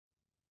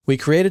We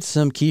created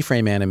some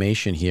keyframe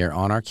animation here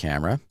on our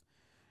camera,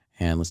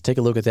 and let's take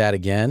a look at that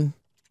again.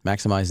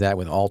 Maximize that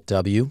with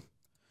Alt-W.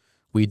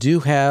 We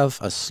do have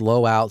a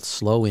slow out,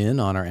 slow in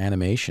on our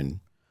animation,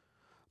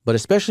 but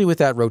especially with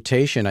that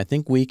rotation, I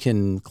think we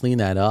can clean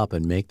that up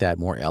and make that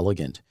more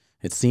elegant.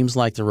 It seems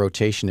like the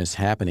rotation is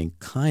happening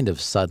kind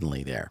of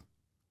suddenly there.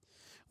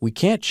 We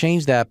can't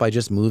change that by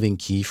just moving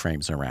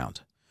keyframes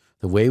around.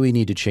 The way we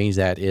need to change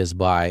that is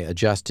by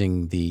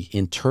adjusting the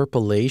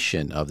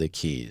interpolation of the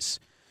keys.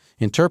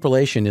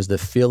 Interpolation is the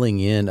filling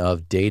in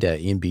of data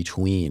in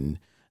between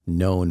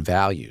known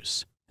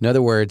values. In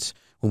other words,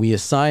 when we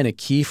assign a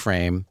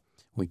keyframe,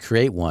 we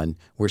create one,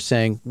 we're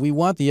saying we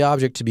want the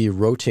object to be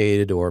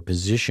rotated or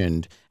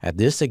positioned at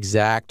this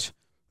exact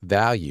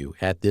value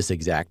at this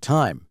exact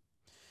time.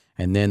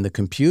 And then the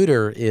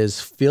computer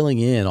is filling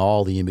in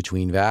all the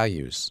in-between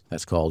values.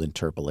 That's called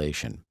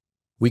interpolation.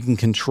 We can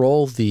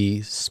control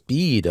the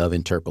speed of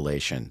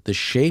interpolation, the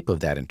shape of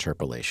that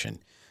interpolation.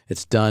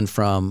 It's done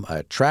from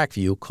a track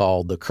view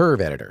called the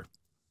curve editor.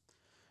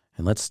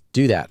 And let's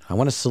do that. I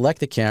want to select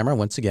the camera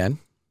once again,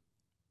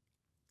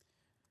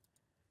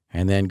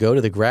 and then go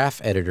to the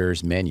graph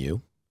editor's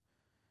menu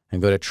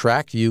and go to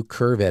track view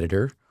curve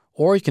editor,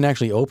 or you can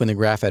actually open the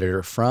graph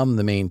editor from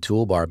the main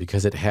toolbar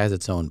because it has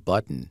its own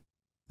button.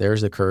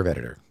 There's the curve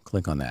editor.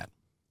 Click on that.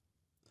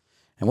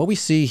 And what we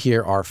see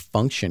here are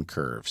function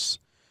curves.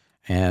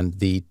 And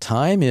the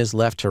time is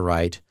left to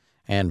right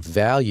and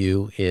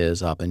value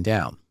is up and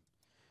down.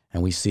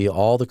 And we see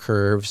all the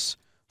curves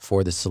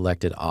for the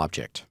selected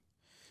object.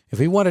 If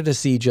we wanted to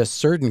see just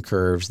certain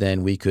curves,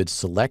 then we could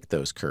select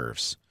those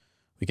curves.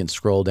 We can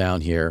scroll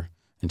down here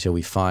until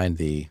we find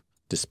the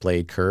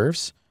displayed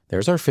curves.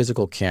 There's our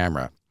physical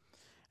camera.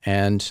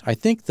 And I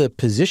think the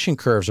position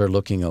curves are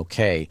looking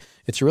okay.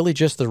 It's really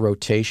just the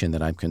rotation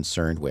that I'm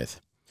concerned with.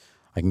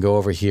 I can go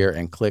over here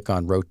and click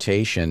on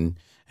rotation,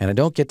 and I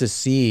don't get to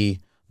see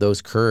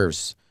those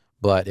curves.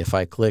 But if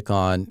I click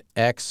on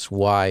X,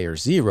 Y, or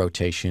Z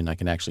rotation, I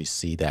can actually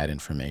see that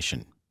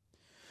information.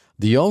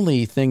 The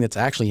only thing that's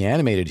actually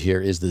animated here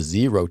is the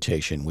Z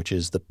rotation, which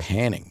is the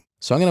panning.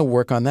 So I'm going to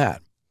work on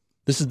that.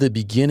 This is the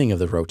beginning of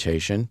the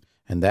rotation,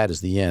 and that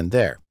is the end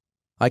there.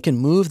 I can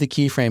move the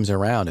keyframes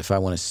around if I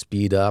want to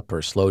speed up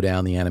or slow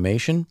down the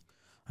animation.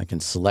 I can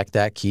select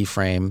that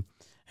keyframe,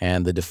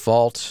 and the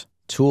default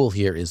tool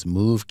here is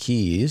Move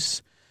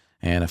Keys.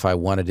 And if I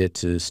wanted it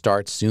to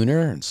start sooner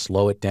and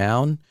slow it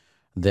down,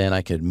 then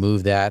I could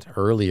move that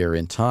earlier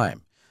in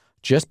time.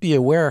 Just be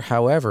aware,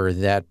 however,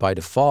 that by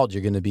default,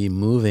 you're going to be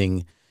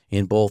moving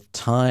in both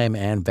time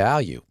and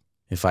value.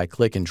 If I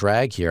click and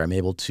drag here, I'm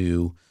able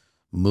to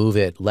move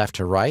it left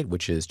to right,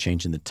 which is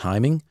changing the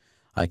timing.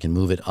 I can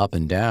move it up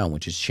and down,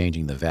 which is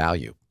changing the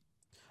value.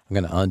 I'm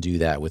going to undo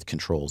that with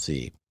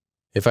Control-Z.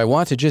 If I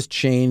want to just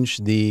change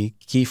the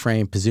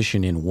keyframe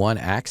position in one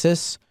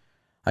axis,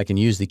 I can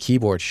use the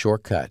keyboard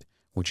shortcut,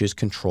 which is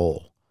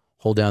Control.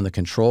 Hold down the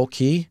Control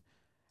key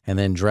and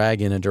then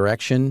drag in a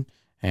direction,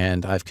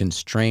 and I've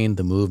constrained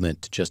the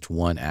movement to just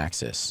one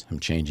axis. I'm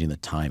changing the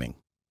timing.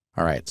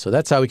 All right, so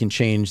that's how we can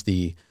change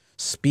the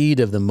speed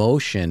of the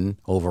motion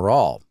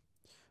overall.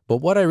 But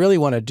what I really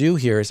want to do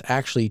here is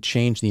actually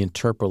change the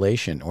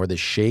interpolation or the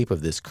shape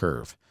of this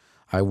curve.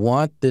 I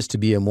want this to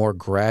be a more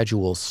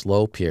gradual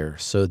slope here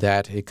so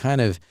that it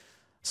kind of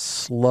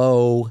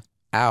slow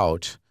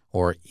out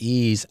or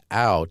ease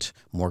out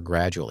more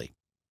gradually.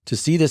 To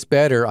see this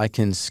better, I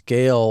can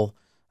scale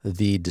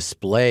the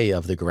display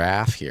of the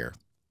graph here.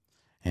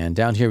 And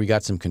down here we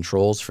got some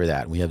controls for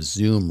that. We have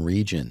zoom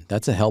region.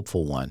 That's a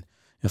helpful one.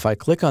 If I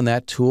click on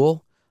that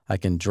tool, I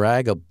can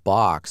drag a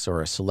box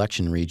or a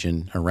selection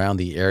region around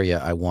the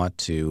area I want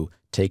to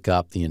take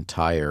up the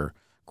entire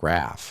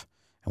graph.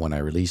 And when I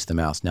release the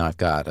mouse, now I've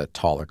got a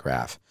taller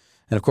graph.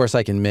 And of course,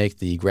 I can make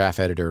the graph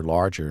editor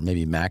larger,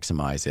 maybe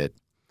maximize it.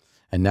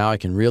 And now I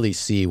can really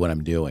see what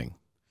I'm doing.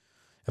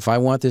 If I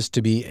want this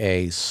to be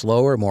a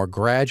slower, more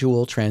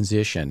gradual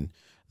transition,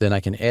 then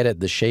I can edit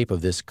the shape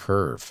of this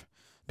curve,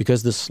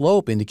 because the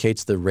slope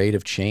indicates the rate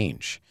of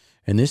change.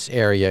 In this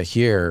area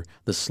here,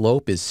 the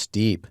slope is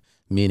steep,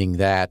 meaning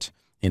that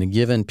in a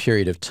given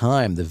period of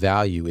time, the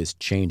value is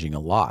changing a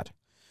lot.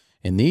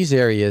 In these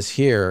areas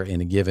here,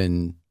 in a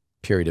given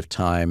period of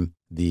time,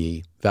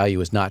 the value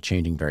is not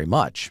changing very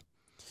much.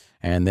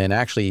 And then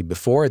actually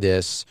before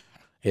this,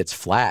 it's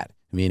flat,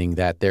 meaning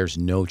that there's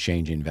no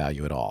change in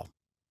value at all.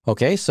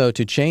 Okay, so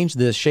to change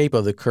the shape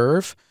of the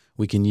curve,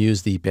 we can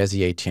use the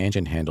Bezier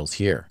tangent handles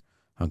here.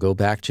 I'll go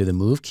back to the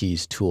Move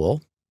Keys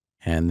tool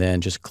and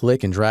then just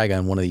click and drag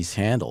on one of these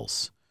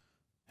handles.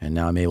 And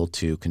now I'm able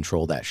to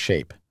control that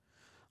shape.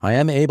 I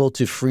am able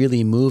to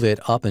freely move it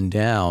up and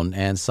down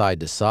and side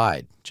to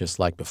side, just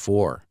like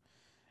before.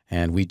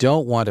 And we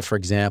don't want to, for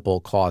example,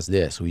 cause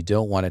this. We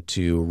don't want it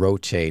to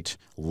rotate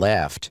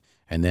left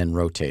and then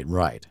rotate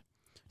right.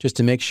 Just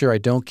to make sure I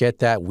don't get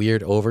that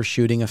weird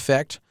overshooting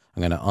effect,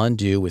 I'm going to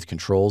undo with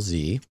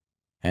Control-Z.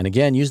 And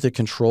again, use the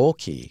Control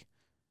key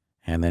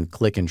and then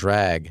click and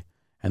drag.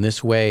 And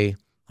this way,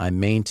 I'm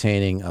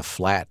maintaining a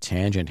flat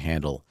tangent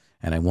handle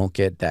and I won't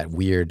get that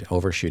weird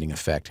overshooting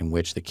effect in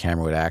which the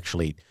camera would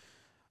actually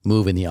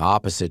move in the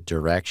opposite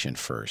direction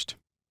first.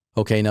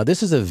 Okay, now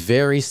this is a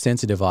very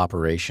sensitive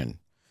operation.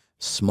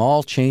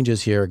 Small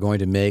changes here are going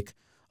to make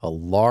a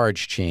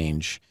large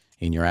change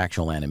in your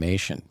actual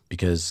animation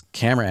because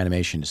camera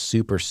animation is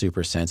super,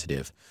 super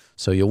sensitive.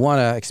 So you'll want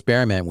to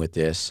experiment with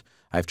this.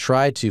 I've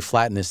tried to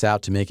flatten this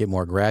out to make it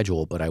more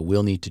gradual, but I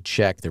will need to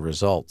check the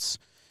results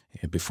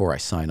before I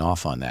sign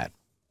off on that.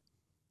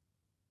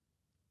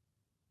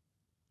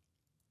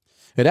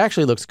 It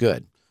actually looks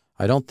good.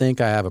 I don't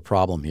think I have a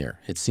problem here.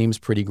 It seems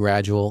pretty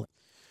gradual.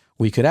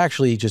 We could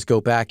actually just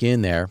go back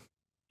in there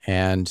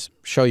and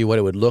show you what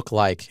it would look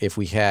like if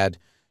we had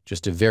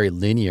just a very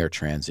linear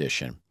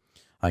transition.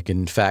 I can,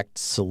 in fact,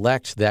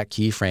 select that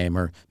keyframe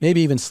or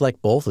maybe even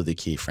select both of the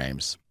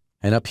keyframes.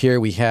 And up here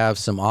we have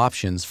some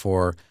options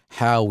for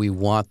how we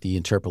want the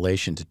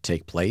interpolation to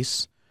take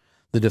place.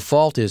 The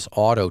default is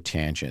auto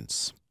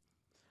tangents.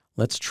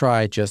 Let's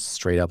try just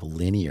straight up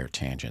linear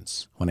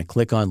tangents. When I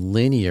click on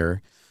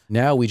linear,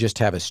 now we just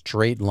have a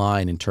straight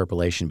line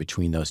interpolation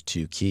between those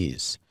two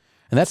keys.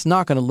 And that's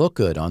not going to look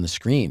good on the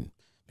screen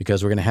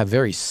because we're going to have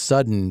very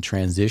sudden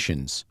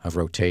transitions of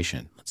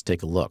rotation. Let's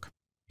take a look.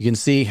 You can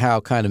see how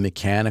kind of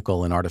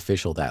mechanical and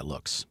artificial that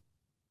looks.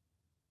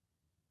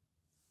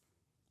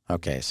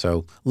 Okay,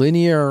 so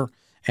linear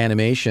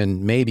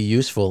animation may be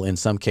useful in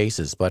some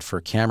cases, but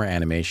for camera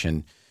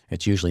animation,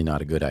 it's usually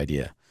not a good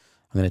idea.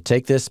 I'm going to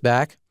take this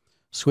back,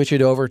 switch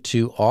it over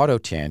to auto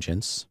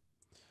tangents,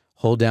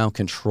 hold down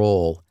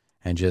Control,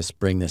 and just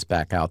bring this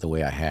back out the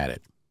way I had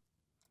it,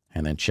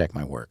 and then check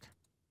my work.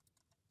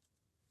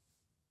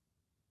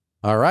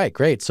 All right,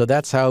 great. So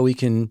that's how we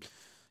can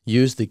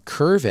use the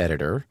curve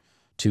editor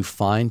to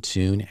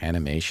fine-tune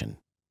animation.